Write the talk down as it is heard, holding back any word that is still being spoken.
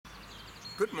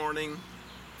Good morning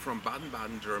from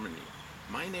Baden-Baden, Germany.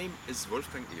 My name is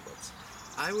Wolfgang Eberts.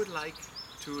 I would like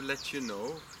to let you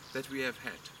know that we have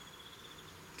had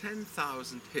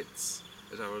 10,000 hits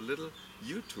at our little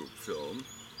YouTube film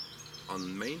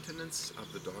on maintenance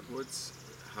of the dogwoods,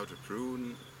 how to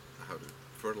prune, how to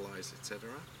fertilize, etc.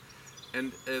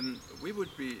 And we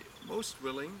would be most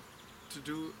willing to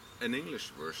do an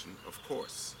English version, of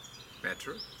course.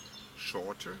 Better,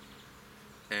 shorter,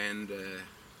 and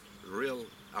real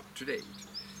up-to-date.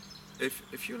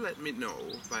 If you let me know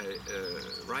by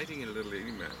writing a little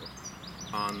email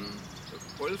on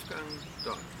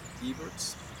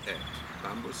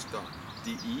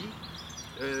wolfgang.eberts@bambus.de,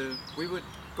 we would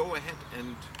go ahead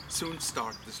and soon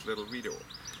start this little video.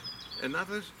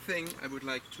 Another thing I would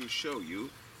like to show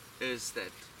you is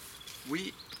that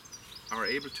we are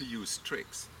able to use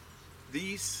tricks.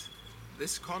 This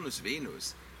Conus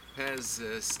venus has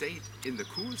stayed in the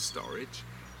cool storage,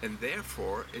 and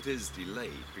therefore it is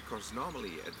delayed, because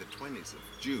normally at the 20th of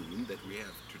June that we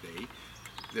have today,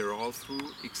 they're all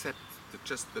through except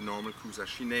just the normal Cusa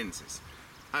chinensis.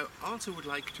 I also would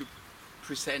like to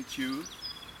present you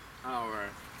our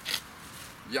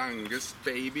youngest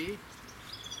baby,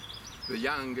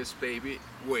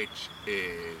 which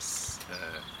is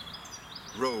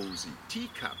Rosie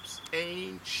Teacups.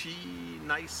 Ain't she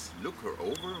nice? Look her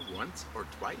over once or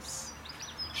twice.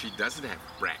 She doesn't have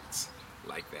bracts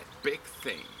like that big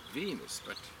thing, Venus,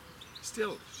 but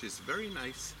still she's very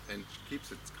nice and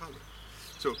keeps its color.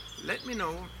 So let me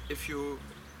know if you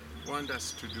want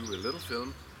us to do a little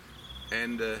film,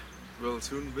 and we'll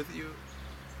soon with you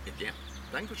again.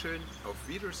 Dankeschön, auf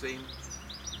Wiedersehen.